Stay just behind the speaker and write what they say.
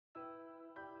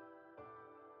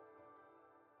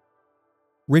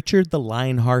Richard the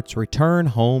Lionheart's return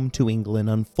home to England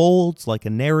unfolds like a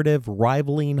narrative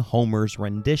rivaling Homer's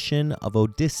rendition of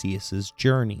Odysseus'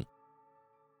 journey.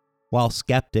 While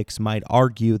skeptics might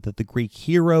argue that the Greek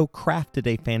hero crafted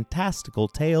a fantastical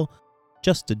tale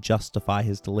just to justify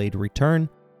his delayed return,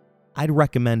 I'd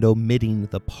recommend omitting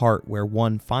the part where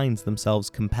one finds themselves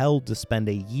compelled to spend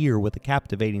a year with a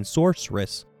captivating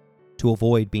sorceress to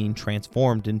avoid being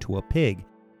transformed into a pig,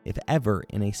 if ever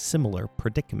in a similar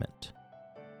predicament.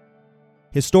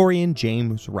 Historian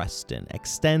James Reston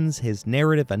extends his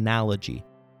narrative analogy,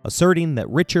 asserting that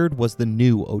Richard was the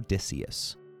new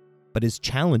Odysseus, but his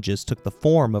challenges took the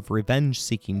form of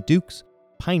revenge-seeking dukes,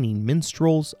 pining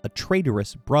minstrels, a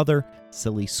traitorous brother,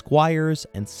 silly squires,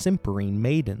 and simpering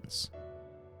maidens.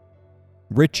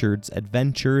 Richard's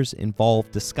adventures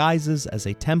involved disguises as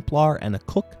a Templar and a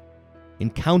cook,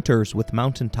 encounters with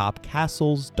mountaintop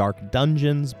castles, dark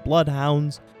dungeons,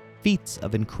 bloodhounds, feats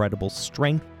of incredible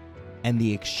strength, and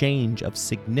the exchange of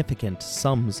significant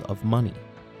sums of money.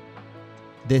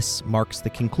 This marks the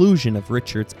conclusion of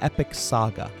Richard's epic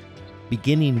saga,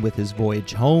 beginning with his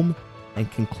voyage home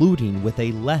and concluding with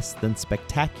a less than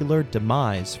spectacular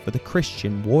demise for the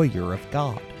Christian warrior of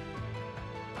God.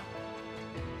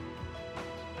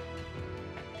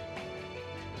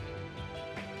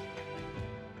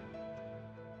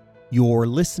 You're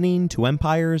listening to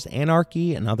Empires,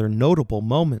 Anarchy, and Other Notable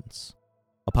Moments,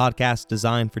 a podcast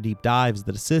designed for deep dives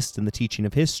that assist in the teaching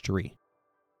of history.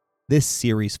 This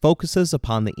series focuses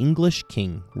upon the English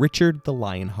king Richard the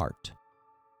Lionheart.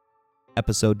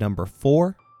 Episode number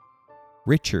 4,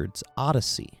 Richard's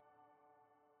Odyssey.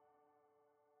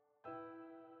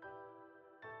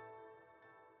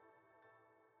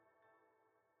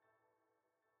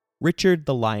 Richard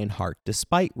the Lionheart,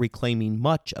 despite reclaiming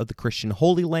much of the Christian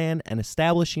Holy Land and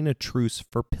establishing a truce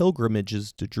for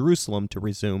pilgrimages to Jerusalem to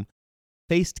resume,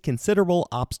 faced considerable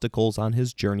obstacles on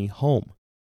his journey home.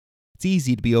 It's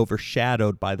easy to be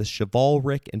overshadowed by the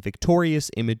chivalric and victorious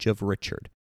image of Richard,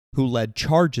 who led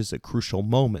charges at crucial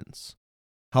moments.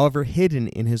 However, hidden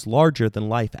in his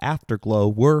larger-than-life afterglow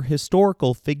were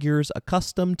historical figures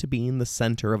accustomed to being the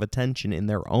center of attention in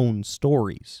their own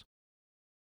stories.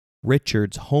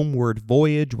 Richard's homeward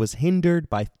voyage was hindered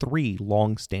by 3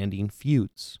 long-standing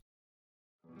feuds.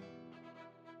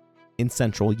 In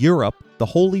Central Europe, the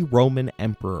Holy Roman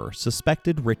Emperor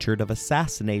suspected Richard of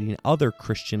assassinating other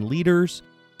Christian leaders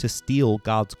to steal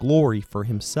God's glory for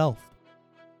himself.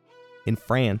 In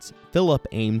France, Philip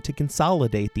aimed to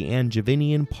consolidate the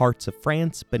Angevinian parts of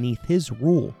France beneath his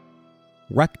rule,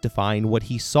 rectifying what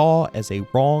he saw as a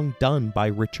wrong done by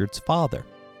Richard's father,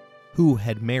 who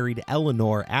had married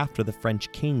Eleanor after the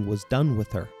French king was done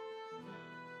with her.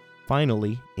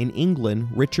 Finally, in England,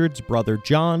 Richard's brother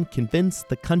John convinced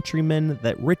the countrymen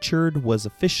that Richard was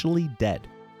officially dead,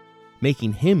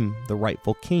 making him the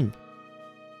rightful king.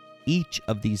 Each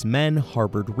of these men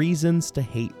harbored reasons to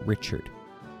hate Richard,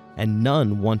 and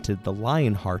none wanted the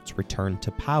Lionheart's return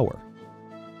to power.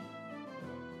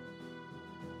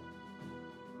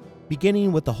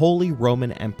 Beginning with the Holy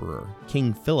Roman Emperor,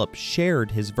 King Philip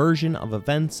shared his version of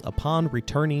events upon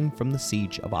returning from the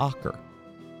siege of Acre.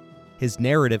 His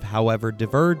narrative, however,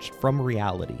 diverged from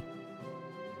reality.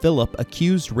 Philip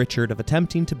accused Richard of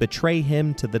attempting to betray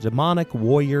him to the demonic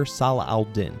warrior Salah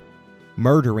al-Din,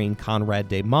 murdering Conrad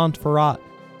de Montferrat,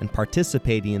 and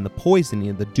participating in the poisoning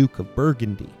of the Duke of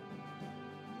Burgundy.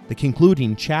 The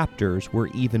concluding chapters were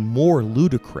even more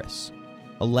ludicrous,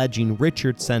 alleging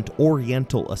Richard sent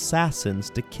Oriental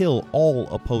assassins to kill all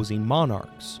opposing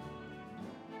monarchs.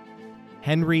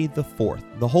 Henry IV,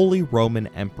 the Holy Roman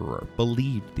Emperor,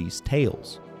 believed these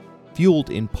tales,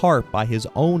 fueled in part by his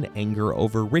own anger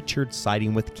over Richard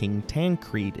siding with King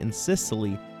Tancred in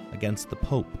Sicily against the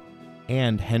Pope,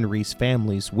 and Henry's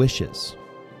family's wishes.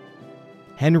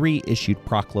 Henry issued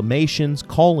proclamations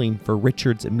calling for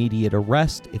Richard's immediate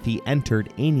arrest if he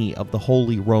entered any of the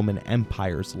Holy Roman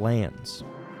Empire's lands.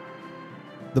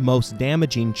 The most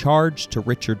damaging charge to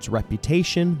Richard's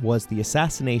reputation was the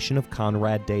assassination of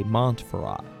Conrad de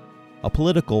Montferrat, a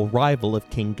political rival of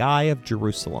King Guy of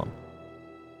Jerusalem.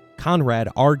 Conrad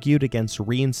argued against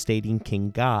reinstating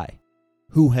King Guy,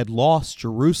 who had lost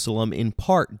Jerusalem in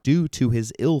part due to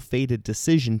his ill-fated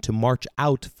decision to march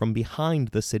out from behind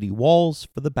the city walls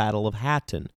for the Battle of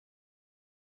Hattin.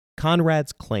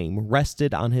 Conrad's claim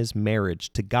rested on his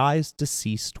marriage to Guy's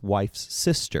deceased wife's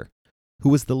sister, who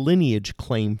was the lineage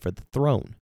claim for the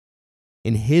throne.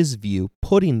 In his view,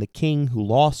 putting the king who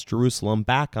lost Jerusalem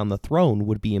back on the throne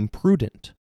would be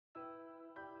imprudent.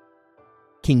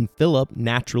 King Philip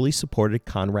naturally supported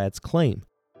Conrad's claim,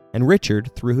 and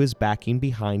Richard threw his backing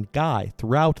behind Guy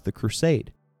throughout the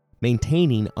crusade,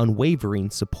 maintaining unwavering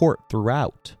support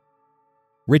throughout.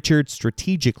 Richard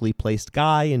strategically placed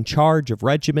Guy in charge of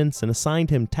regiments and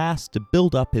assigned him tasks to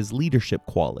build up his leadership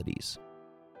qualities.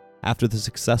 After the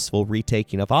successful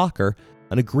retaking of Acre,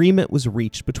 an agreement was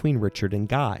reached between Richard and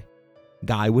Guy.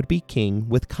 Guy would be king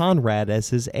with Conrad as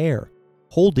his heir,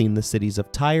 holding the cities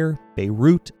of Tyre,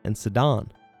 Beirut, and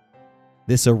Sidon.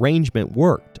 This arrangement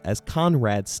worked as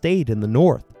Conrad stayed in the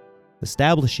north,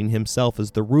 establishing himself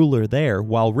as the ruler there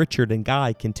while Richard and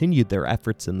Guy continued their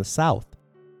efforts in the south.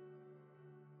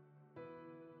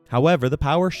 However, the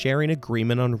power-sharing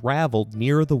agreement unraveled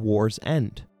near the war's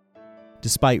end.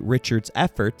 Despite Richard's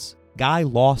efforts, Guy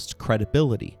lost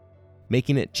credibility,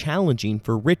 making it challenging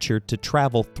for Richard to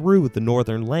travel through the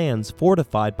northern lands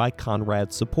fortified by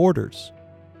Conrad's supporters.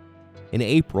 In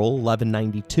April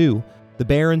 1192, the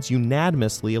barons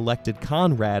unanimously elected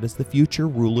Conrad as the future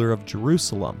ruler of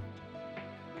Jerusalem.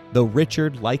 Though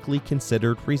Richard likely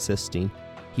considered resisting,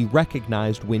 he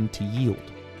recognized when to yield.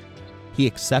 He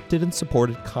accepted and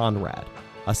supported Conrad,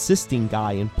 assisting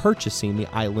Guy in purchasing the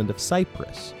island of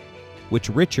Cyprus, which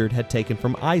Richard had taken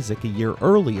from Isaac a year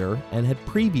earlier and had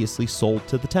previously sold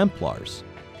to the Templars.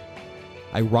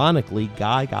 Ironically,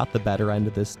 Guy got the better end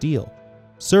of this deal,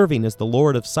 serving as the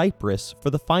Lord of Cyprus for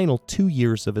the final 2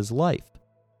 years of his life,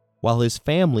 while his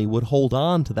family would hold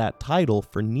on to that title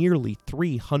for nearly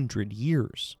 300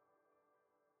 years.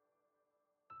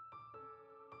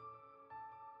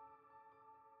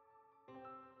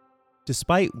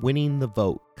 Despite winning the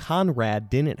vote, Conrad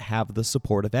didn't have the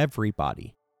support of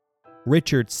everybody.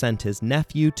 Richard sent his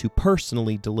nephew to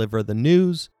personally deliver the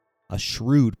news, a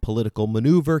shrewd political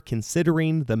maneuver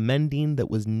considering the mending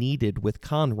that was needed with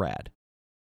Conrad.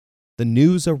 The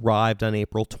news arrived on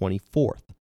April 24th,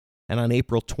 and on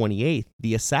April 28th,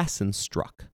 the assassins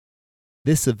struck.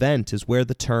 This event is where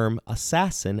the term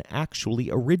assassin actually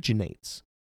originates,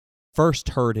 first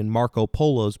heard in Marco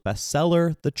Polo's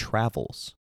bestseller, The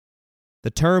Travels. The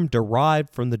term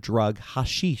derived from the drug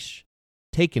hashish,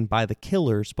 taken by the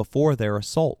killers before their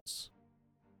assaults.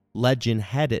 Legend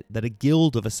had it that a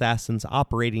guild of assassins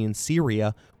operating in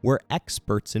Syria were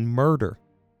experts in murder,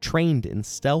 trained in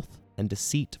stealth and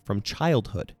deceit from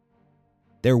childhood.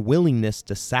 Their willingness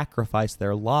to sacrifice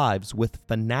their lives with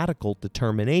fanatical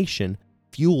determination,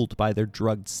 fueled by their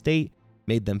drugged state,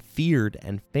 made them feared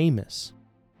and famous.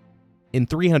 In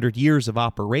 300 years of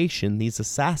operation, these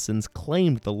assassins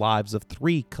claimed the lives of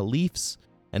 3 caliphs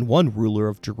and 1 ruler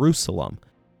of Jerusalem,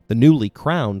 the newly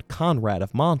crowned Conrad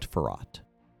of Montferrat.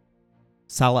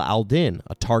 Salah al-Din,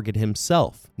 a target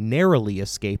himself, narrowly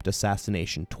escaped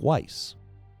assassination twice.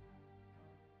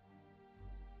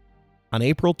 On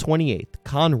April 28th,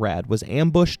 Conrad was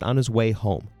ambushed on his way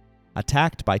home,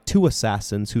 attacked by 2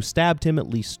 assassins who stabbed him at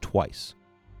least twice,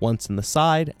 once in the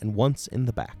side and once in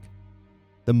the back.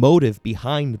 The motive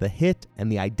behind the hit and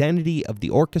the identity of the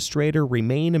orchestrator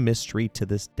remain a mystery to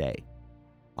this day.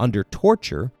 Under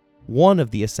torture, one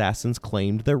of the assassins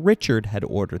claimed that Richard had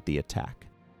ordered the attack.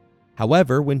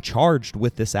 However, when charged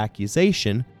with this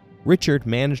accusation, Richard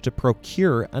managed to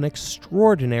procure an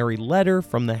extraordinary letter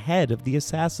from the head of the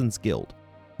Assassins' Guild,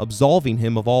 absolving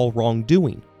him of all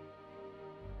wrongdoing.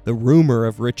 The rumor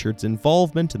of Richard's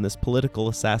involvement in this political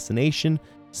assassination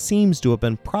seems to have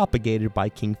been propagated by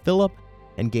King Philip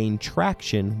and gained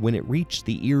traction when it reached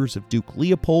the ears of Duke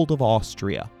Leopold of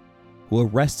Austria, who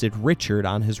arrested Richard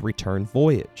on his return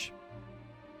voyage.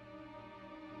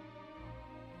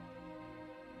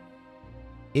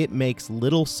 It makes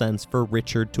little sense for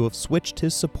Richard to have switched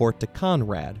his support to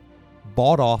Conrad,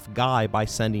 bought off Guy by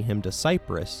sending him to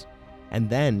Cyprus, and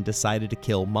then decided to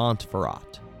kill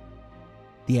Montferrat.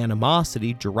 The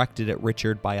animosity directed at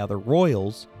Richard by other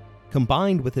royals,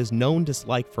 combined with his known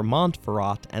dislike for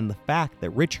Montferrat and the fact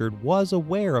that Richard was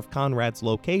aware of Conrad's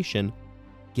location,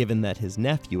 given that his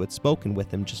nephew had spoken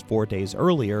with him just 4 days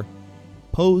earlier,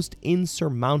 posed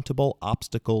insurmountable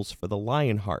obstacles for the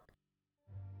Lionheart.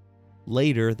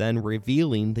 Later, then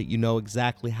revealing that you know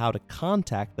exactly how to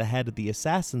contact the head of the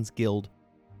Assassin's Guild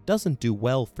doesn't do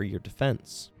well for your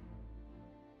defense.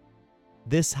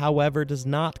 This, however, does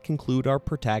not conclude our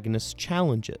protagonist's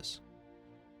challenges.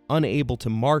 Unable to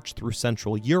march through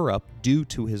Central Europe due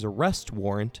to his arrest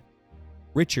warrant,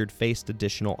 Richard faced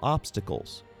additional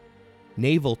obstacles.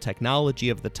 Naval technology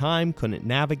of the time couldn't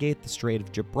navigate the Strait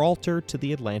of Gibraltar to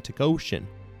the Atlantic Ocean,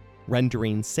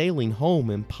 rendering sailing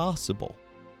home impossible.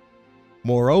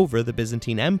 Moreover, the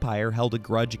Byzantine Empire held a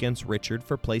grudge against Richard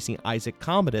for placing Isaac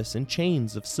Commodus in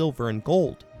chains of silver and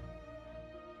gold.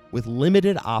 With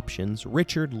limited options,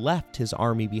 Richard left his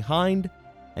army behind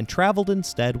and traveled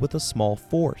instead with a small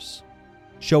force,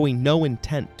 showing no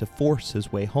intent to force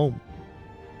his way home.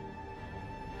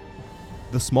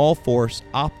 The small force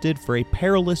opted for a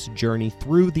perilous journey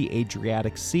through the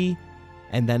Adriatic Sea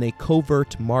and then a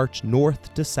covert march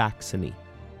north to Saxony,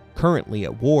 currently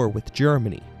at war with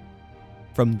Germany.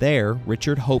 From there,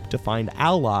 Richard hoped to find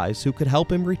allies who could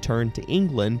help him return to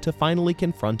England to finally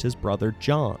confront his brother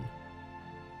John.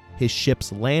 His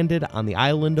ships landed on the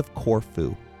island of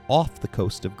Corfu, off the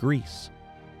coast of Greece.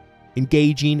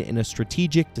 Engaging in a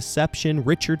strategic deception,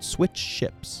 Richard switched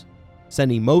ships,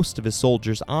 sending most of his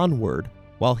soldiers onward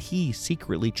while he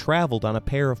secretly traveled on a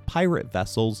pair of pirate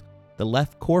vessels that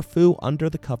left Corfu under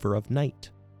the cover of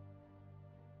night.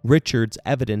 Richard's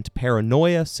evident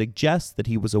paranoia suggests that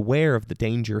he was aware of the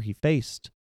danger he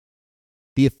faced.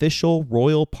 The official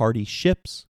royal party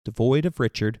ships, devoid of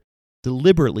Richard,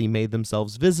 deliberately made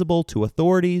themselves visible to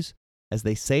authorities as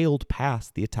they sailed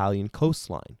past the Italian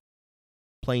coastline,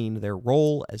 playing their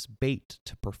role as bait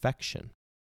to perfection.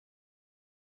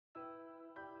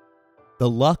 The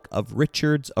luck of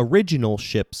Richard's original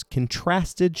ships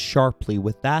contrasted sharply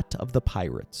with that of the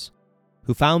pirates,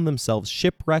 who found themselves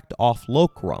shipwrecked off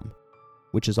Lokrum,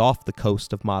 which is off the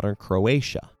coast of modern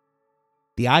Croatia.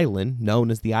 The island,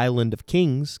 known as the Island of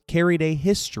Kings, carried a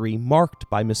history marked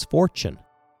by misfortune.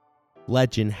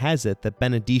 Legend has it that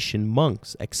Benedictine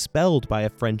monks expelled by a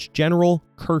French general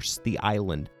cursed the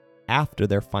island after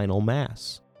their final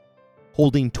mass.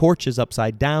 Holding torches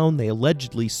upside down, they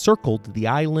allegedly circled the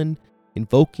island,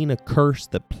 invoking a curse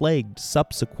that plagued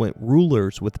subsequent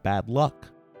rulers with bad luck.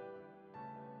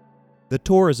 The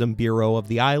Tourism Bureau of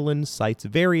the island cites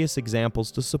various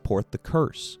examples to support the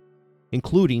curse,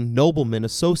 including noblemen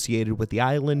associated with the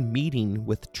island meeting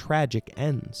with tragic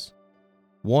ends.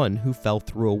 One who fell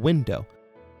through a window,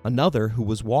 another who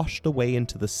was washed away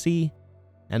into the sea,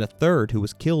 and a third who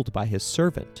was killed by his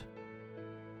servant.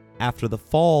 After the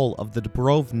fall of the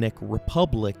Dubrovnik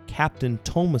Republic, Captain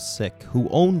Tomasic, who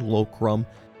owned Lokrum,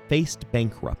 faced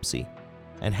bankruptcy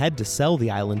and had to sell the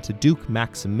island to Duke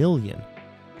Maximilian,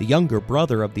 the younger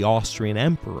brother of the Austrian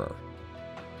emperor.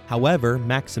 However,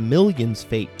 Maximilian's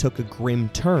fate took a grim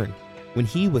turn when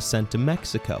he was sent to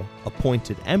Mexico,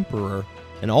 appointed emperor,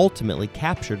 and ultimately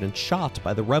captured and shot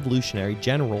by the revolutionary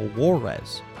general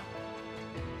Juarez.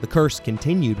 The curse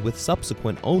continued with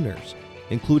subsequent owners,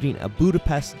 including a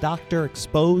Budapest doctor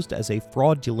exposed as a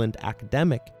fraudulent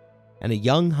academic and a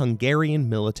young Hungarian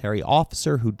military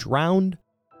officer who drowned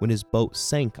when his boat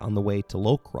sank on the way to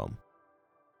Lokrum.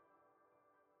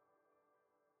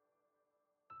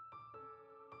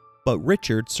 But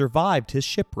Richard survived his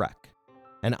shipwreck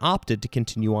and opted to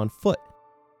continue on foot,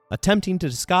 attempting to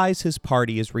disguise his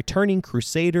party as returning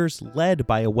crusaders led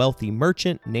by a wealthy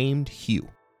merchant named Hugh.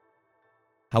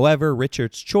 However,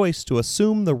 Richard's choice to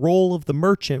assume the role of the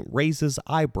merchant raises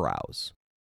eyebrows.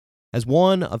 As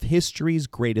one of history's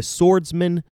greatest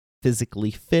swordsmen,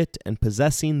 physically fit and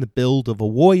possessing the build of a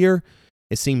warrior,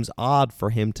 it seems odd for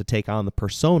him to take on the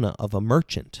persona of a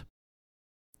merchant.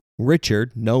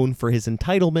 Richard, known for his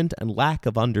entitlement and lack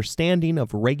of understanding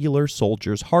of regular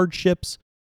soldiers' hardships,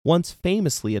 once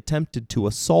famously attempted to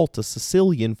assault a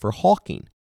Sicilian for hawking,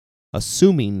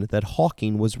 assuming that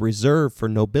hawking was reserved for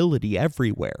nobility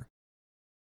everywhere.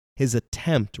 His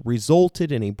attempt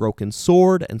resulted in a broken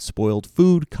sword and spoiled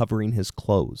food covering his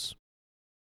clothes.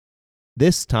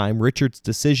 This time, Richard's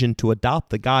decision to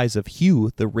adopt the guise of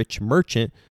Hugh, the rich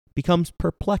merchant, becomes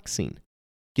perplexing,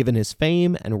 given his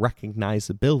fame and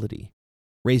recognizability,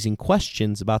 raising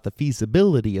questions about the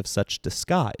feasibility of such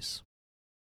disguise.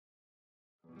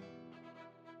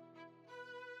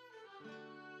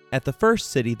 At the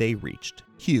first city they reached,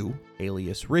 Hugh,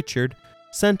 alias Richard,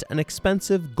 sent an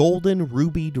expensive golden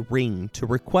rubied ring to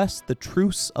request the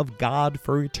truce of God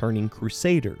for returning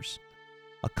crusaders,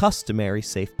 a customary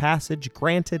safe passage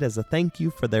granted as a thank you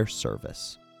for their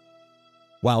service.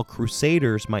 While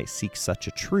crusaders might seek such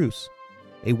a truce,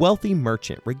 a wealthy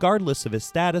merchant, regardless of his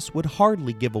status, would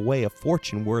hardly give away a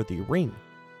fortune-worthy ring.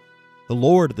 The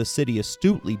lord of the city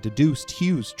astutely deduced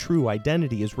Hugh's true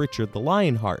identity as Richard the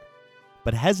Lionheart,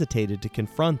 but hesitated to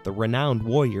confront the renowned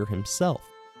warrior himself.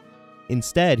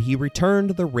 Instead, he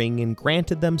returned the ring and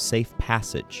granted them safe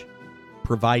passage,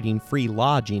 providing free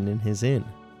lodging in his inn.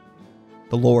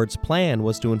 The lord's plan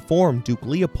was to inform Duke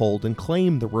Leopold and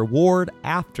claim the reward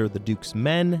after the duke's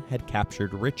men had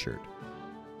captured Richard.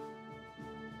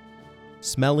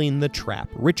 Smelling the trap,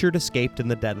 Richard escaped in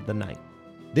the dead of the night,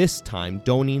 this time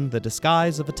donning the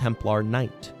disguise of a Templar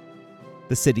knight.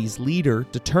 The city's leader,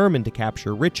 determined to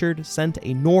capture Richard, sent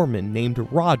a Norman named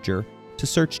Roger to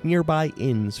search nearby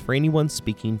inns for anyone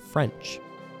speaking French.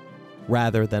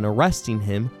 Rather than arresting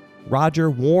him, Roger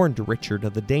warned Richard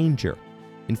of the danger,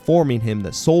 informing him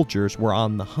that soldiers were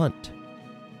on the hunt.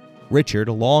 Richard,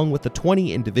 along with the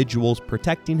 20 individuals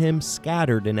protecting him,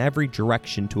 scattered in every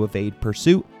direction to evade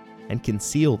pursuit and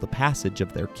conceal the passage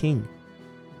of their king.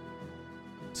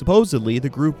 Supposedly, the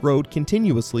group rode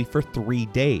continuously for 3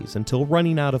 days until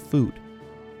running out of food.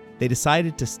 They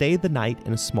decided to stay the night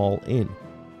in a small inn,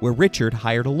 where Richard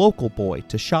hired a local boy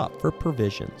to shop for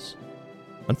provisions.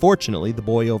 Unfortunately, the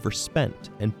boy overspent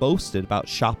and boasted about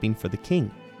shopping for the king.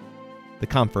 The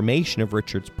confirmation of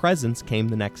Richard's presence came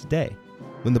the next day,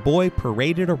 when the boy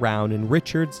paraded around in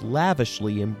Richard's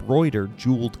lavishly embroidered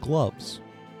jeweled gloves.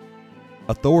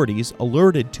 Authorities,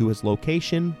 alerted to his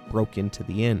location, broke into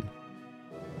the inn.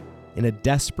 In a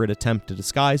desperate attempt to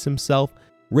disguise himself,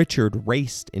 Richard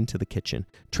raced into the kitchen,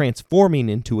 transforming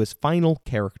into his final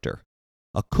character,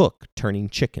 a cook turning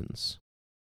chickens,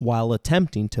 while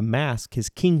attempting to mask his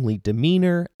kingly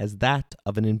demeanor as that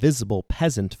of an invisible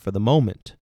peasant for the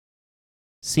moment.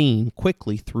 Seeing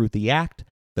quickly through the act,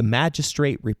 the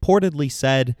magistrate reportedly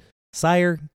said,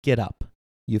 "Sire, get up.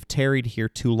 You've tarried here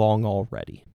too long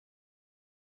already."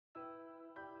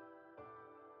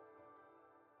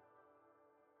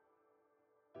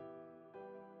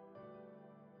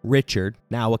 Richard,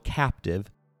 now a captive,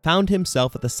 found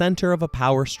himself at the center of a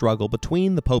power struggle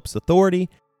between the Pope's authority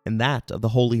and that of the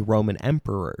Holy Roman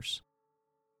Emperors.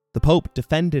 The Pope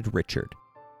defended Richard,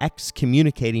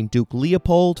 excommunicating Duke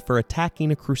Leopold for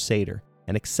attacking a crusader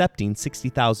and accepting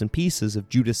 60,000 pieces of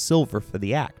Judas silver for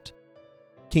the act.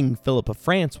 King Philip of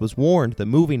France was warned that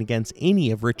moving against any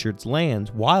of Richard's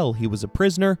lands while he was a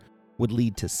prisoner would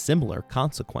lead to similar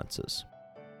consequences.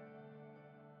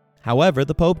 However,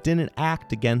 the Pope didn't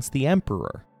act against the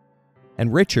Emperor,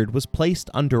 and Richard was placed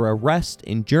under arrest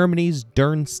in Germany's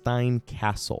Dürnstein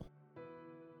Castle.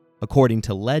 According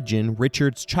to legend,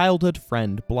 Richard's childhood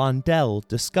friend Blondel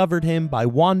discovered him by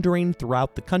wandering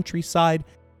throughout the countryside,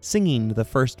 singing the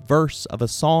first verse of a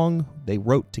song they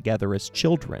wrote together as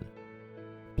children.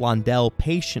 Blondel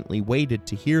patiently waited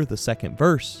to hear the second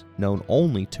verse, known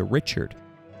only to Richard.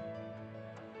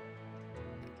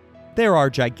 There are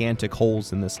gigantic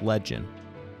holes in this legend.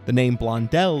 The name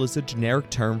Blondel is a generic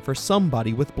term for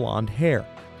somebody with blonde hair,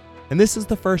 and this is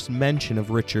the first mention of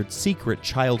Richard's secret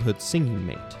childhood singing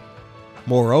mate.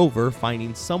 Moreover,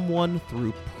 finding someone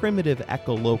through primitive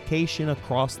echolocation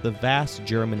across the vast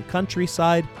German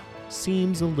countryside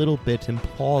seems a little bit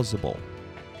implausible.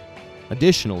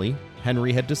 Additionally,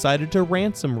 Henry had decided to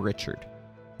ransom Richard,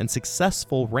 and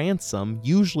successful ransom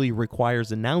usually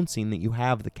requires announcing that you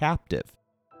have the captive.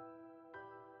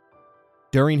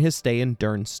 During his stay in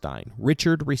Dürnstein,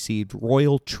 Richard received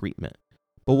royal treatment,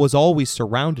 but was always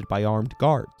surrounded by armed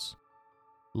guards.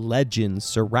 Legends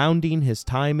surrounding his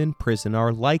time in prison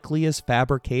are likely as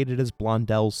fabricated as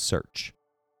Blondel's search.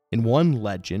 In one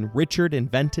legend, Richard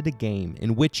invented a game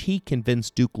in which he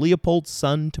convinced Duke Leopold's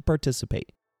son to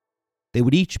participate. They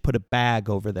would each put a bag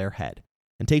over their head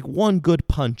and take one good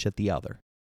punch at the other.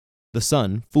 The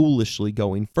son, foolishly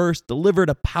going first, delivered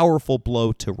a powerful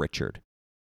blow to Richard.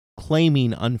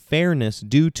 Claiming unfairness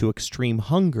due to extreme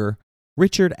hunger,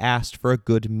 Richard asked for a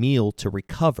good meal to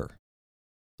recover.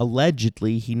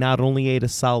 Allegedly, he not only ate a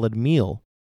solid meal,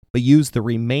 but used the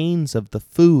remains of the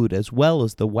food as well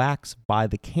as the wax by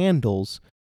the candles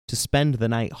to spend the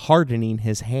night hardening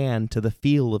his hand to the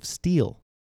feel of steel.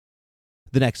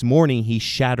 The next morning, he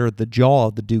shattered the jaw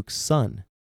of the Duke's son,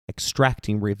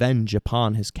 extracting revenge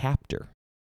upon his captor.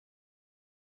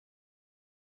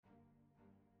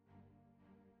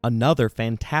 Another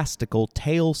fantastical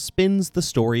tale spins the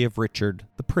story of Richard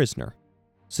the prisoner,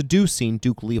 seducing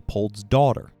Duke Leopold's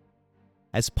daughter.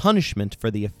 As punishment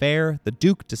for the affair, the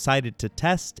Duke decided to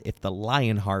test if the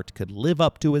Lionheart could live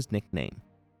up to his nickname.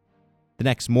 The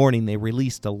next morning, they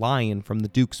released a lion from the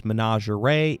Duke's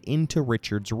menagerie into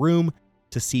Richard's room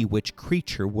to see which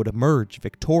creature would emerge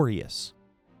victorious.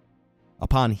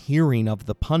 Upon hearing of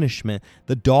the punishment,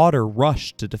 the daughter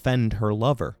rushed to defend her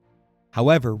lover.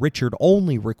 However, Richard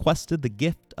only requested the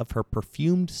gift of her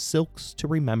perfumed silks to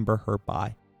remember her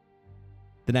by.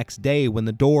 The next day, when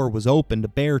the door was opened, a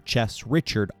bare-chested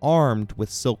Richard, armed with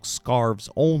silk scarves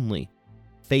only,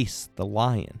 faced the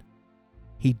lion.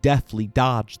 He deftly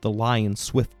dodged the lion's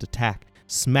swift attack,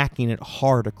 smacking it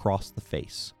hard across the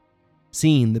face.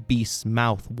 Seeing the beast's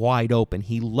mouth wide open,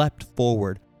 he leapt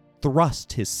forward,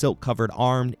 thrust his silk-covered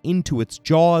arm into its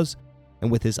jaws, and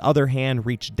with his other hand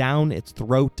reached down its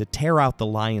throat to tear out the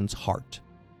lion's heart.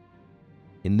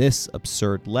 In this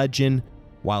absurd legend,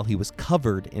 while he was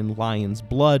covered in lion's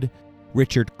blood,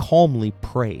 Richard calmly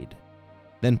prayed,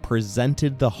 then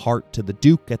presented the heart to the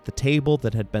Duke at the table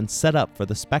that had been set up for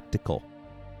the spectacle.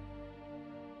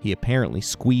 He apparently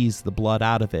squeezed the blood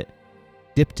out of it,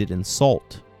 dipped it in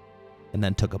salt, and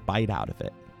then took a bite out of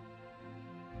it.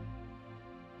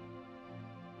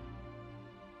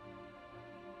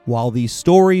 While these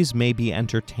stories may be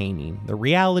entertaining, the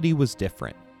reality was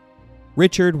different.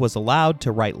 Richard was allowed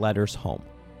to write letters home,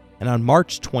 and on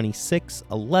March 26,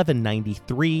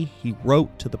 1193, he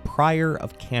wrote to the Prior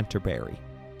of Canterbury,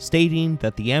 stating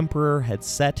that the emperor had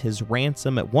set his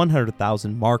ransom at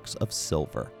 100,000 marks of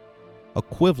silver,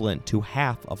 equivalent to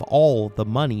half of all the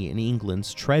money in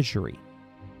England's treasury.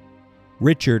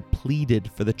 Richard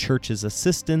pleaded for the church's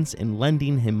assistance in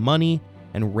lending him money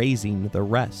and raising the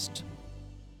rest.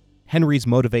 Henry's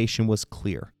motivation was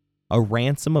clear. A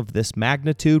ransom of this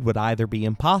magnitude would either be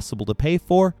impossible to pay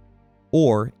for,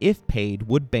 or, if paid,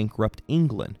 would bankrupt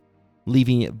England,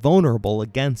 leaving it vulnerable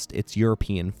against its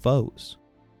European foes.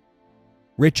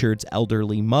 Richard's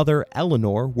elderly mother,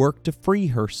 Eleanor, worked to free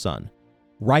her son,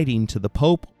 writing to the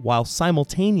Pope while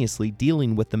simultaneously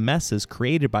dealing with the messes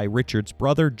created by Richard's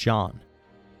brother, John.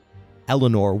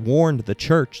 Eleanor warned the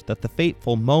church that the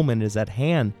fateful moment is at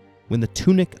hand when the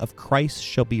tunic of Christ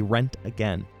shall be rent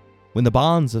again, when the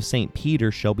bonds of St.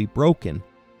 Peter shall be broken,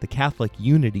 the Catholic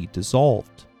unity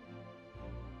dissolved.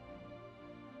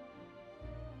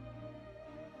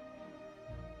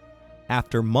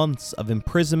 After months of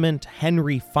imprisonment,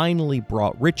 Henry finally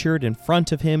brought Richard in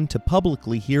front of him to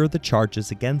publicly hear the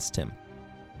charges against him.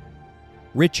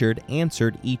 Richard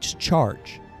answered each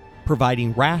charge,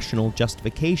 providing rational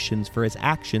justifications for his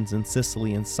actions in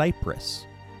Sicily and Cyprus,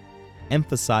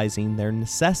 emphasizing their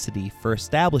necessity for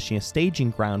establishing a staging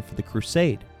ground for the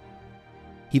crusade.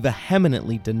 He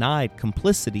vehemently denied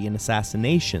complicity in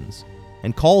assassinations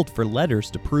and called for letters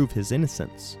to prove his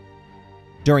innocence.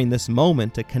 During this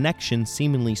moment, a connection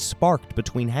seemingly sparked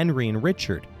between Henry and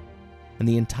Richard, and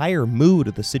the entire mood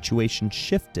of the situation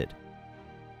shifted.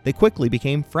 They quickly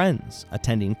became friends,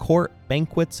 attending court,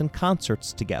 banquets, and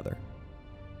concerts together.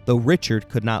 Though Richard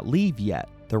could not leave yet,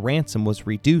 the ransom was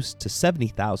reduced to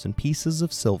 70,000 pieces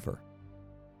of silver.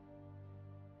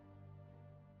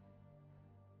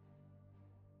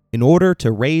 In order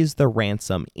to raise the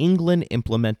ransom, England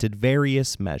implemented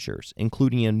various measures,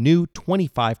 including a new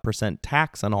 25%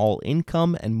 tax on all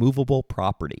income and movable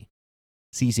property,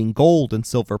 seizing gold and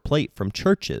silver plate from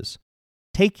churches,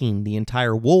 taking the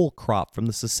entire wool crop from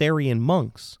the Caesarean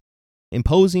monks,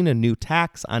 imposing a new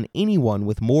tax on anyone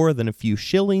with more than a few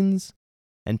shillings,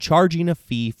 and charging a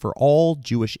fee for all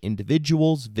Jewish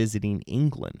individuals visiting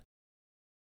England.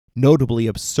 Notably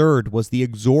absurd was the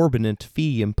exorbitant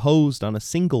fee imposed on a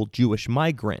single Jewish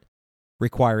migrant,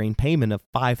 requiring payment of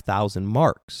 5,000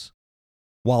 marks,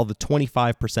 while the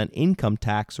 25% income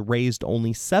tax raised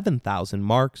only 7,000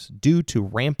 marks due to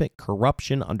rampant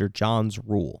corruption under John's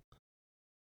rule.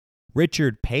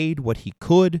 Richard paid what he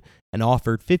could and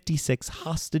offered 56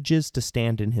 hostages to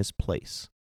stand in his place,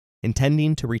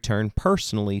 intending to return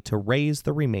personally to raise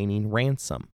the remaining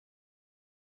ransom.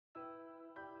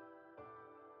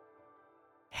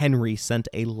 Henry sent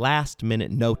a last-minute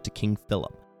note to King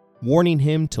Philip, warning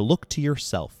him to look to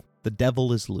yourself, the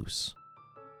devil is loose.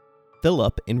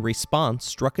 Philip, in response,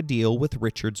 struck a deal with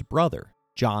Richard's brother,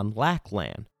 John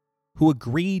Lackland, who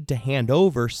agreed to hand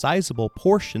over sizable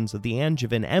portions of the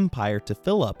Angevin Empire to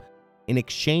Philip in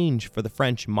exchange for the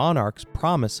French monarch's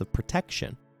promise of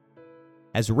protection.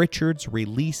 As Richard's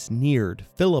release neared,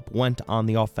 Philip went on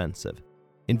the offensive,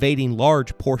 invading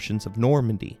large portions of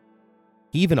Normandy.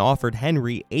 He even offered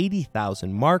Henry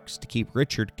 80,000 marks to keep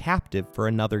Richard captive for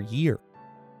another year.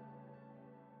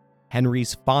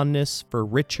 Henry's fondness for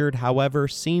Richard, however,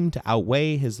 seemed to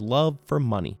outweigh his love for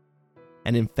money,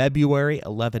 and in February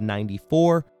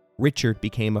 1194, Richard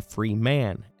became a free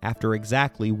man after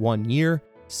exactly 1 year,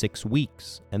 6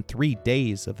 weeks, and 3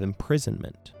 days of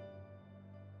imprisonment.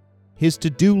 His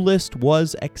to-do list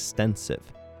was extensive.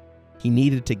 He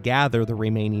needed to gather the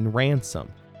remaining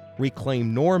ransom,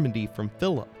 reclaim Normandy from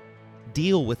Philip,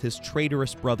 deal with his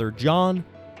traitorous brother John,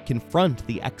 confront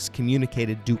the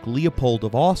excommunicated Duke Leopold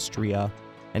of Austria,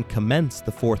 and commence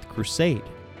the Fourth Crusade.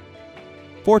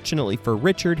 Fortunately for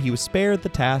Richard, he was spared the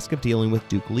task of dealing with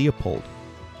Duke Leopold,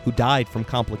 who died from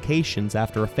complications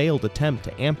after a failed attempt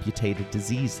to amputate a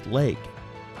diseased leg.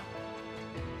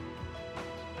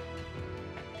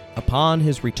 Upon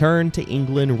his return to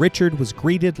England, Richard was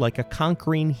greeted like a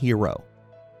conquering hero.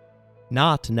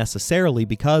 Not necessarily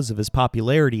because of his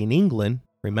popularity in England,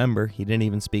 remember, he didn't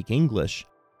even speak English,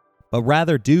 but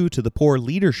rather due to the poor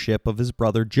leadership of his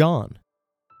brother John.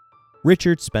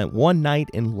 Richard spent one night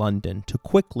in London to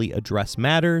quickly address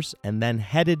matters and then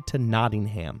headed to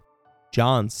Nottingham,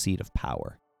 John's seat of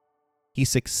power. He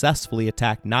successfully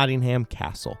attacked Nottingham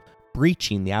Castle,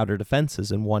 breaching the outer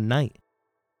defenses in one night.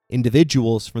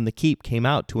 Individuals from the keep came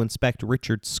out to inspect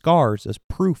Richard's scars as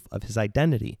proof of his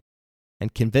identity,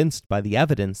 and convinced by the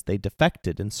evidence, they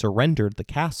defected and surrendered the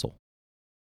castle.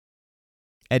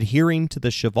 Adhering to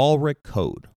the chivalric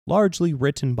code, largely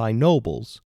written by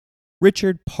nobles,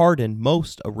 Richard pardoned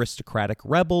most aristocratic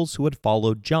rebels who had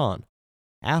followed John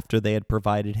after they had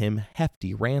provided him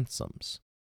hefty ransoms,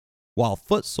 while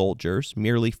foot soldiers,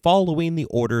 merely following the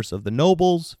orders of the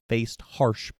nobles, faced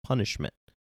harsh punishment.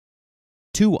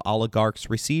 2 oligarchs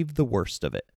received the worst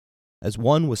of it, as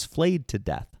one was flayed to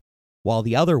death, while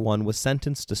the other one was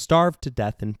sentenced to starve to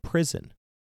death in prison,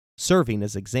 serving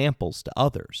as examples to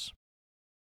others.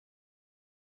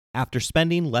 After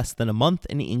spending less than a month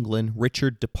in England,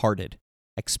 Richard departed,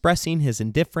 expressing his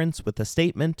indifference with the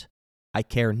statement, "I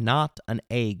care not an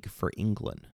egg for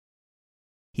England."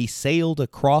 He sailed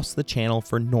across the Channel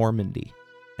for Normandy,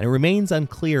 and it remains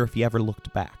unclear if he ever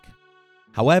looked back.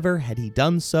 However, had he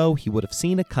done so, he would have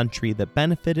seen a country that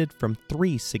benefited from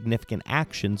 3 significant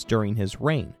actions during his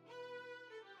reign.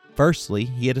 Firstly,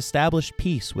 he had established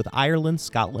peace with Ireland,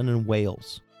 Scotland, and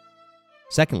Wales.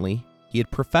 Secondly, he had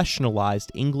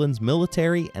professionalized England's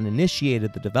military and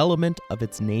initiated the development of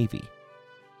its navy.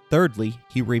 Thirdly,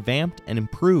 he revamped and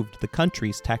improved the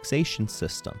country's taxation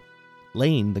system,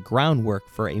 laying the groundwork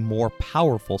for a more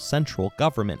powerful central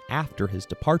government after his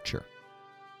departure.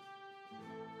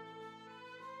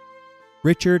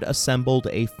 Richard assembled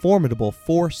a formidable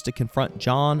force to confront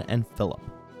John and Philip.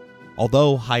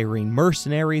 Although hiring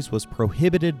mercenaries was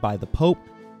prohibited by the Pope,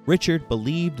 Richard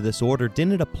believed this order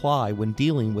didn't apply when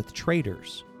dealing with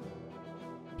traitors.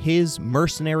 His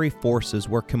mercenary forces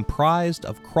were comprised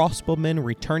of crossbowmen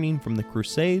returning from the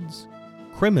Crusades,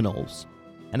 criminals,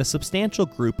 and a substantial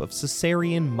group of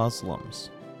Caesarean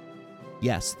Muslims.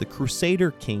 Yes, the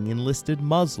Crusader king enlisted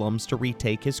Muslims to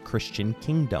retake his Christian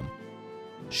kingdom,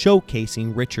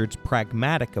 showcasing Richard's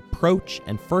pragmatic approach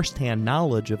and first-hand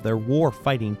knowledge of their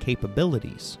war-fighting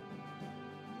capabilities.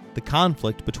 The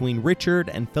conflict between Richard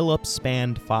and Philip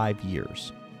spanned 5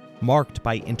 years, marked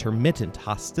by intermittent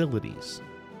hostilities.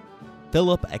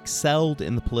 Philip excelled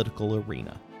in the political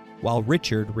arena, while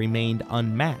Richard remained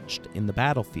unmatched in the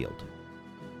battlefield.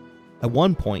 At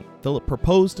one point, Philip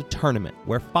proposed a tournament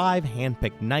where 5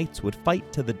 handpicked knights would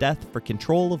fight to the death for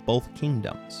control of both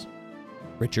kingdoms.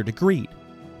 Richard agreed,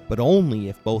 but only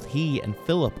if both he and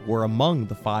Philip were among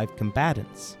the 5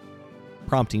 combatants,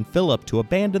 prompting Philip to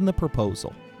abandon the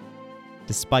proposal.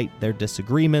 Despite their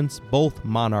disagreements, both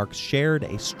monarchs shared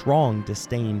a strong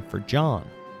disdain for John.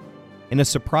 In a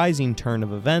surprising turn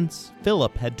of events,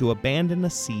 Philip had to abandon a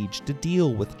siege to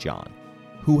deal with John,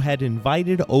 who had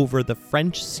invited over the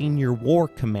French senior war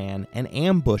command and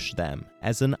ambushed them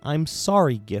as an "I'm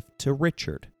sorry" gift to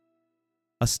Richard.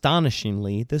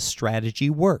 Astonishingly, this strategy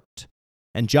worked,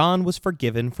 and John was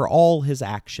forgiven for all his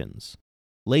actions,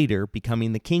 later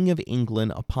becoming the King of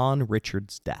England upon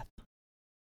Richard's death.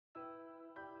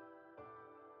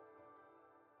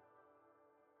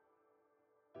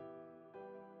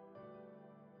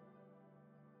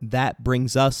 That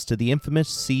brings us to the infamous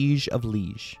Siege of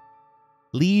Liege.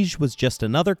 Liege was just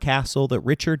another castle that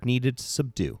Richard needed to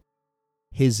subdue.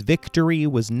 His victory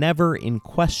was never in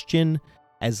question,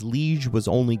 as Liege was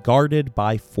only guarded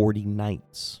by 40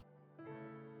 knights.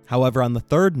 However, on the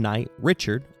 3rd night,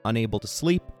 Richard, unable to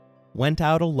sleep, went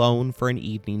out alone for an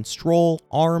evening stroll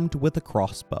armed with a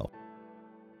crossbow.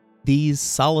 These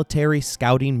solitary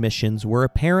scouting missions were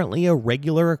apparently a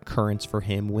regular occurrence for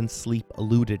him when sleep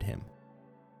eluded him.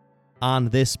 On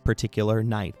this particular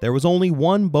night, there was only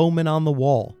one bowman on the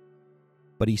wall,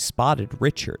 but he spotted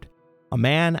Richard, a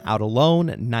man out alone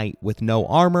at night with no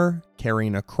armor,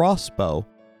 carrying a crossbow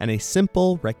and a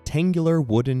simple rectangular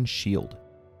wooden shield.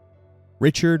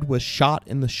 Richard was shot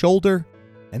in the shoulder,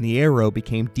 and the arrow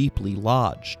became deeply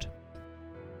lodged.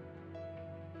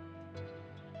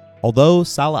 Although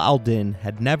Salah al-Din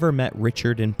had never met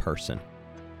Richard in person,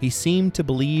 he seemed to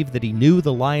believe that he knew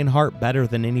the Lionheart better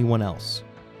than anyone else,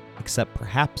 except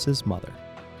perhaps his mother.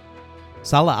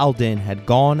 Salah al-Din had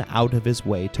gone out of his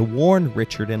way to warn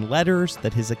Richard in letters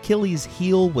that his Achilles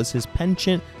heel was his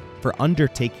penchant for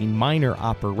undertaking minor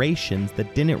operations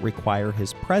that didn't require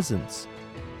his presence,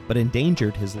 but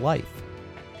endangered his life.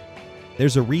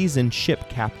 There's a reason ship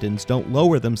captains don't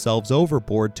lower themselves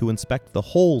overboard to inspect the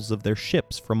holes of their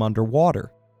ships from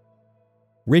underwater.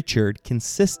 Richard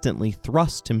consistently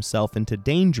thrust himself into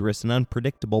dangerous and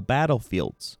unpredictable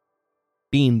battlefields,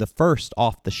 being the first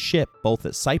off the ship both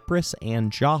at Cyprus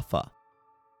and Jaffa.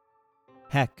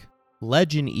 Heck,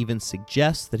 legend even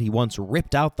suggests that he once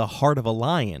ripped out the heart of a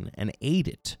lion and ate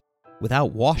it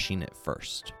without washing it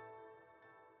first.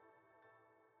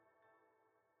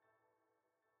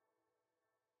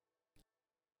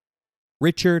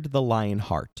 Richard the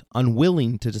Lionheart,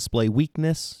 unwilling to display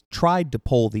weakness, tried to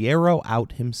pull the arrow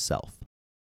out himself.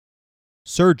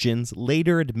 Surgeons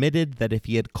later admitted that if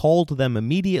he had called them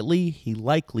immediately, he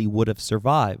likely would have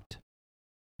survived.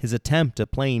 His attempt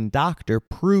at playing doctor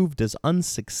proved as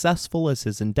unsuccessful as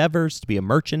his endeavors to be a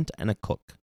merchant and a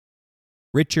cook.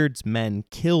 Richard's men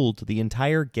killed the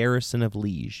entire garrison of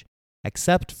Liege,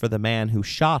 except for the man who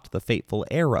shot the fateful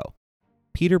arrow,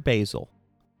 Peter Basil.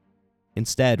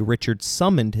 Instead, Richard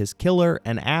summoned his killer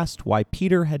and asked why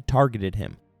Peter had targeted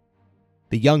him.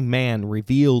 The young man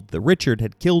revealed that Richard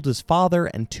had killed his father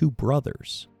and 2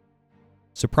 brothers.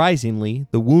 Surprisingly,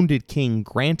 the wounded king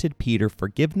granted Peter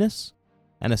forgiveness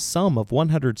and a sum of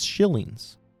 100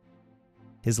 shillings.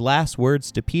 His last words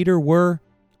to Peter were,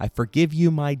 "I forgive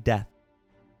you my death.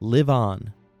 Live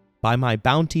on. By my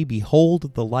bounty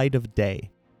behold the light of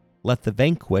day. Let the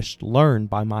vanquished learn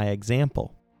by my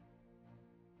example."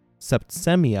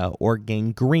 Septicemia or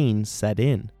gangrene set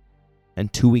in,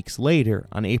 and 2 weeks later,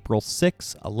 on April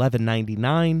 6,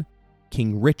 1199,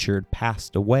 King Richard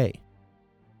passed away.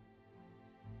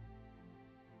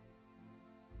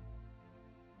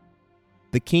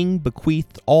 The king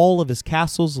bequeathed all of his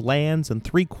castles, lands, and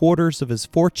 3/4 of his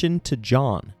fortune to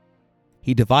John.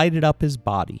 He divided up his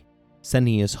body,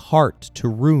 sending his heart to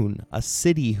Rouen, a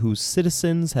city whose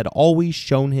citizens had always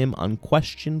shown him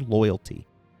unquestioned loyalty.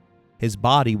 His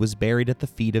body was buried at the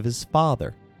feet of his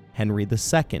father, Henry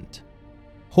II,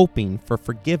 hoping for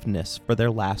forgiveness for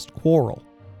their last quarrel.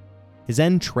 His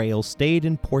entrails stayed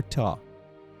in Porto.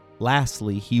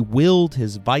 Lastly, he willed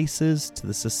his vices to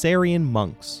the Caesarean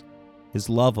monks, his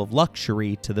love of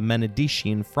luxury to the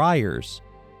Benedictine friars,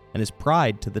 and his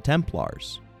pride to the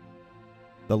Templars.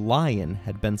 The lion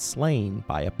had been slain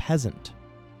by a peasant.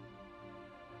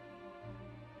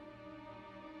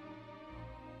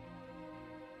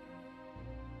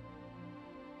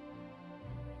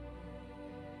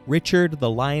 Richard the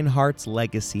Lionheart's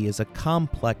legacy is a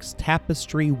complex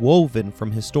tapestry woven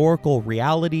from historical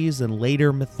realities and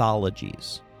later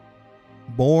mythologies.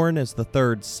 Born as the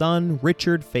 3rd son,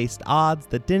 Richard faced odds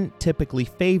that didn't typically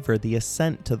favor the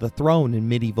ascent to the throne in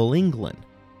medieval England,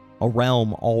 a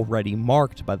realm already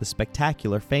marked by the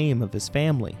spectacular fame of his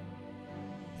family.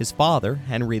 His father,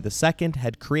 Henry II,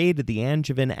 had created the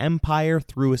Angevin Empire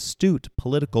through astute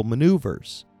political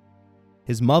maneuvers.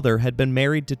 His mother had been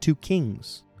married to 2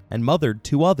 kings and mothered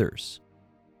 2 others,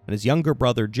 and his younger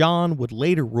brother John would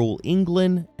later rule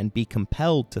England and be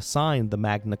compelled to sign the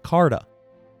Magna Carta.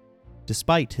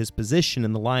 Despite his position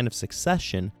in the line of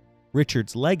succession,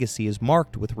 Richard's legacy is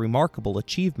marked with remarkable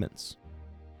achievements.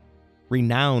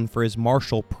 Renowned for his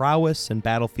martial prowess and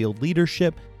battlefield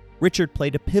leadership, Richard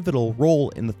played a pivotal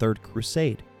role in the Third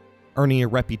Crusade, earning a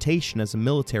reputation as a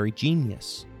military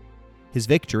genius. His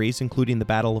victories, including the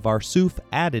Battle of Arsuf,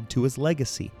 added to his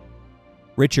legacy.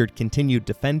 Richard continued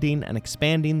defending and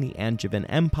expanding the Angevin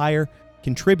Empire,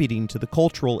 contributing to the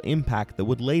cultural impact that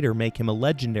would later make him a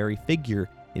legendary figure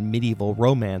in medieval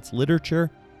romance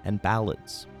literature and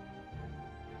ballads.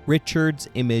 Richard's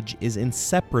image is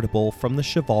inseparable from the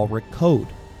chivalric code,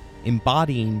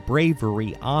 embodying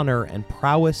bravery, honor, and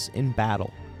prowess in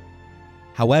battle.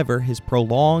 However, his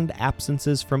prolonged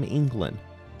absences from England,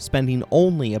 spending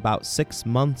only about 6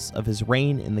 months of his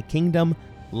reign in the kingdom,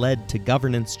 led to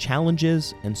governance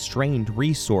challenges and strained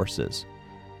resources,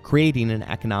 creating an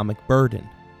economic burden.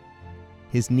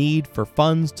 His need for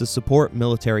funds to support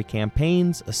military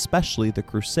campaigns, especially the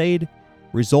Crusade,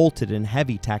 resulted in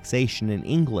heavy taxation in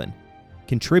England,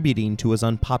 contributing to his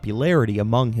unpopularity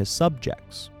among his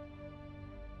subjects.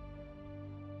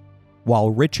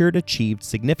 While Richard achieved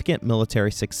significant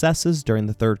military successes during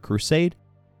the Third Crusade,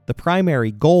 the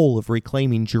primary goal of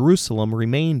reclaiming Jerusalem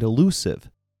remained elusive,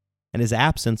 and his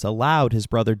absence allowed his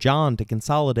brother John to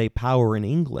consolidate power in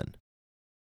England.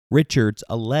 Richard's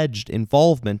alleged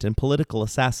involvement in political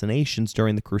assassinations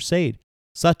during the Crusade,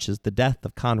 such as the death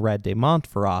of Conrad de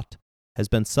Montferrat, has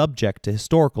been subject to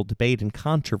historical debate and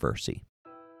controversy.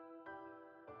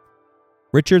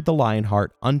 Richard the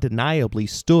Lionheart undeniably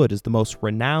stood as the most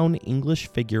renowned English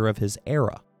figure of his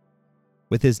era,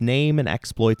 with his name and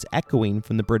exploits echoing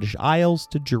from the British Isles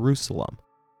to Jerusalem.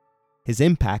 His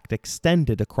impact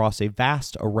extended across a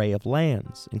vast array of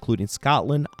lands, including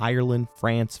Scotland, Ireland,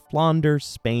 France, Flanders,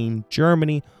 Spain,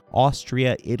 Germany,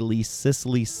 Austria, Italy,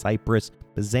 Sicily, Cyprus,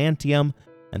 Byzantium,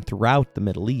 and throughout the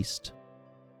Middle East.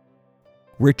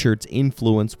 Richard's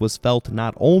influence was felt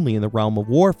not only in the realm of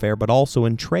warfare but also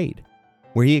in trade,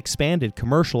 where he expanded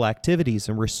commercial activities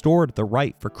and restored the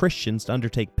right for Christians to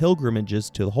undertake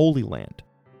pilgrimages to the Holy Land.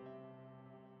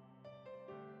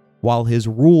 While his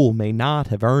rule may not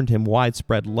have earned him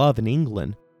widespread love in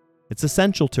England, it's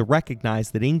essential to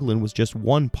recognize that England was just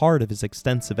one part of his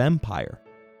extensive empire.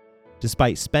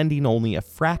 Despite spending only a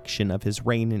fraction of his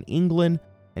reign in England,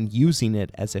 and using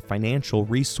it as a financial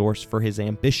resource for his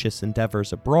ambitious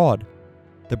endeavors abroad,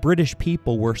 the British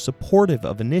people were supportive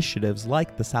of initiatives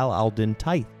like the Salah al-Din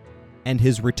Tithe, and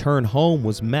his return home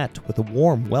was met with a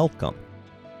warm welcome.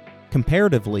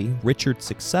 Comparatively, Richard's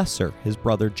successor, his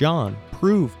brother John,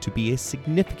 proved to be a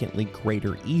significantly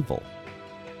greater evil.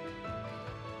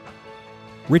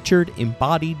 Richard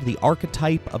embodied the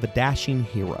archetype of a dashing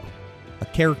hero, a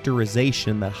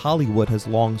characterization that Hollywood has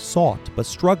long sought but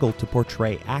struggled to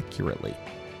portray accurately.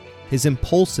 His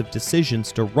impulsive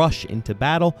decisions to rush into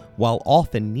battle, while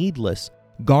often needless,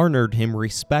 garnered him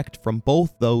respect from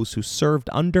both those who served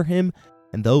under him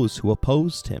and those who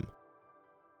opposed him.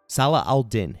 Salah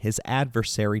al-Din, his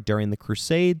adversary during the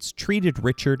Crusades, treated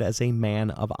Richard as a man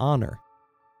of honor,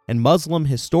 and Muslim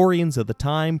historians of the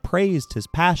time praised his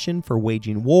passion for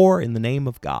waging war in the name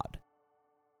of God.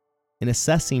 In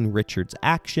assessing Richard's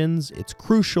actions, it's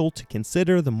crucial to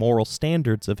consider the moral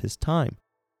standards of his time,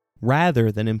 rather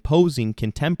than imposing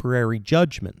contemporary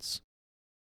judgments.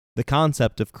 The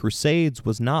concept of crusades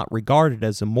was not regarded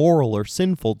as immoral or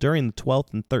sinful during the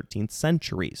 12th and 13th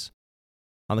centuries.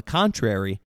 On the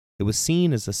contrary, it was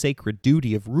seen as a sacred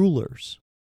duty of rulers.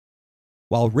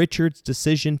 While Richard's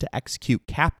decision to execute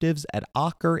captives at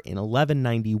Acre in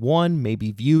 1191 may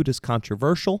be viewed as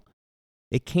controversial,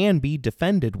 it can be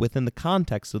defended within the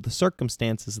context of the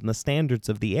circumstances and the standards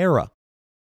of the era.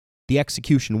 The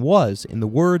execution was, in the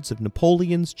words of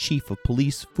Napoleon's chief of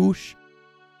police Foch,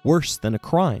 worse than a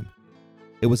crime.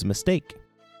 It was a mistake.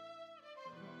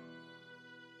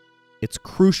 It's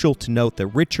crucial to note that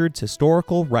Richard's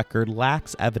historical record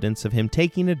lacks evidence of him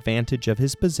taking advantage of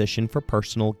his position for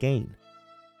personal gain.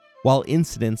 While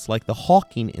incidents like the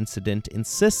Hawking incident in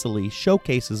Sicily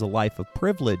showcases a life of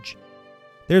privilege,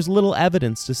 there's little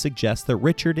evidence to suggest that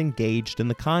Richard engaged in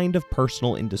the kind of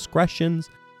personal indiscretions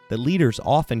that leaders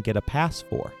often get a pass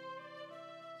for.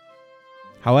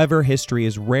 However, history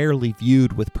is rarely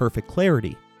viewed with perfect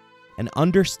clarity, and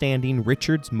understanding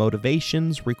Richard's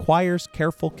motivations requires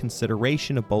careful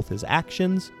consideration of both his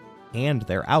actions and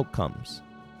their outcomes.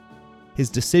 His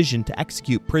decision to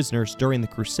execute prisoners during the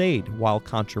Crusade, while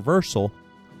controversial,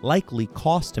 likely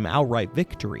cost him outright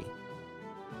victory.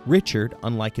 Richard,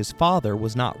 unlike his father,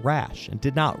 was not rash and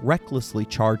did not recklessly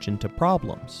charge into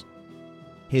problems.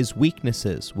 His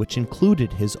weaknesses, which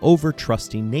included his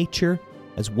over-trusting nature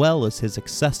as well as his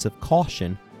excessive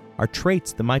caution, are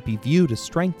traits that might be viewed as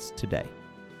strengths today.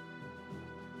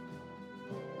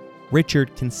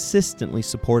 Richard consistently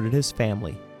supported his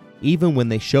family, even when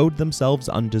they showed themselves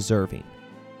undeserving.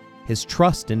 His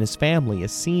trust in his family,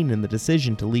 as seen in the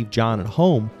decision to leave John at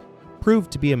home,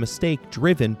 proved to be a mistake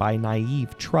driven by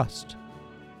naive trust.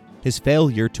 His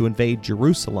failure to invade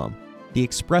Jerusalem, the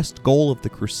expressed goal of the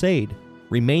crusade,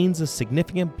 remains a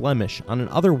significant blemish on an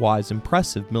otherwise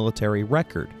impressive military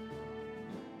record.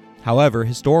 However,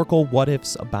 historical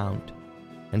what-ifs abound,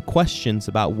 and questions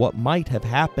about what might have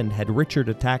happened had Richard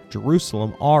attacked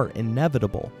Jerusalem are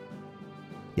inevitable.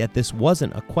 Yet this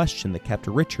wasn't a question that kept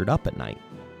Richard up at night.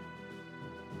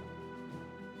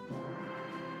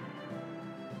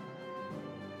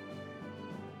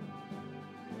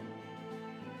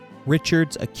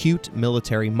 Richard's acute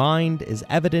military mind is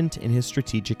evident in his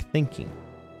strategic thinking,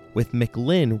 with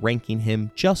Maclin ranking him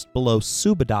just below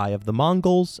Subadai of the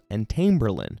Mongols and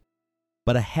Tamberlin,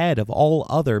 but ahead of all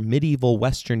other medieval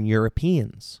Western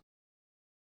Europeans.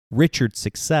 Richard's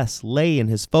success lay in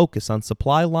his focus on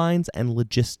supply lines and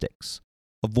logistics,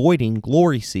 avoiding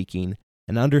glory-seeking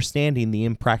and understanding the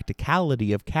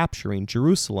impracticality of capturing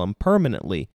Jerusalem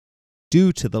permanently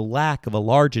due to the lack of a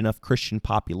large enough Christian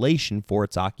population for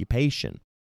its occupation.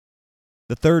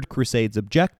 The Third Crusade's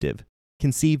objective,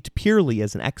 conceived purely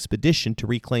as an expedition to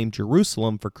reclaim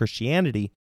Jerusalem for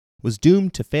Christianity, was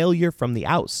doomed to failure from the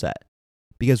outset,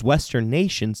 because Western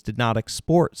nations did not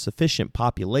export sufficient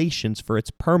populations for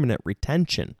its permanent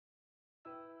retention.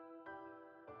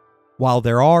 While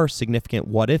there are significant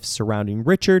what-ifs surrounding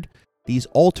Richard, these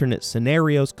alternate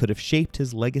scenarios could have shaped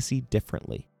his legacy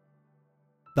differently.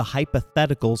 The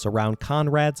hypotheticals around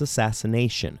Conrad's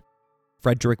assassination,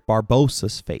 Frederick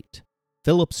Barbossa's fate,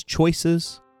 Philip's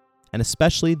choices, and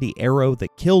especially the arrow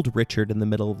that killed Richard in the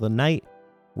middle of the night,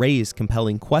 raise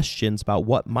compelling questions about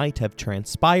what might have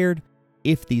transpired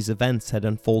if these events had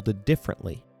unfolded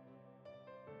differently.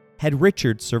 Had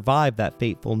Richard survived that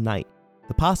fateful night,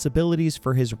 the possibilities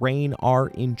for his reign are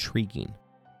intriguing.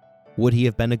 Would he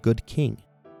have been a good king?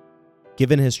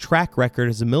 Given his track record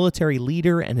as a military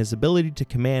leader and his ability to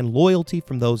command loyalty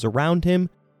from those around him,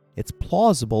 it's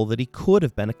plausible that he could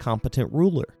have been a competent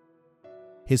ruler.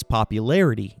 His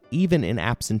popularity, even in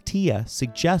absentia,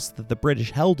 suggests that the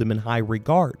British held him in high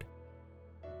regard.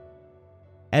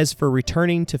 As for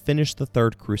returning to finish the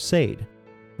Third Crusade,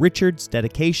 Richard's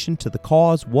dedication to the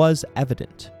cause was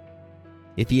evident.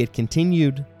 If he had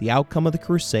continued, the outcome of the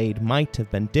crusade might have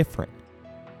been different.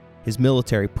 His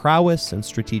military prowess and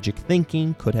strategic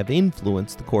thinking could have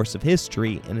influenced the course of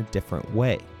history in a different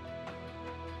way.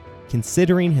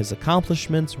 Considering his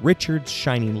accomplishments, Richard's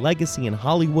shining legacy in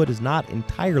Hollywood is not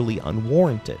entirely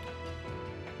unwarranted.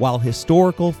 While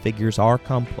historical figures are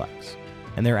complex,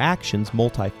 and their actions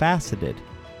multifaceted,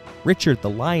 Richard the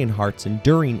Lionheart's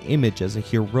enduring image as a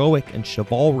heroic and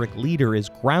chivalric leader is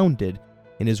grounded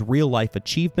in his real-life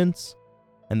achievements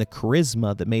and the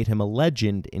charisma that made him a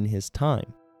legend in his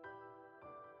time.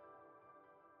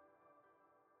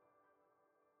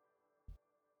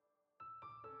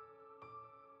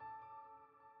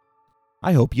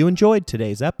 I hope you enjoyed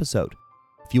today's episode.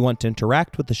 If you want to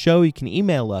interact with the show, you can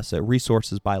email us at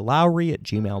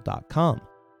resourcesbylowry@gmail.com.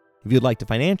 If you'd like to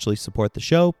financially support the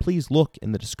show, please look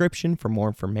in the description for more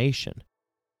information.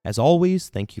 As always,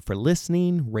 thank you for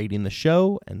listening, rating the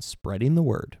show, and spreading the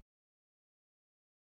word.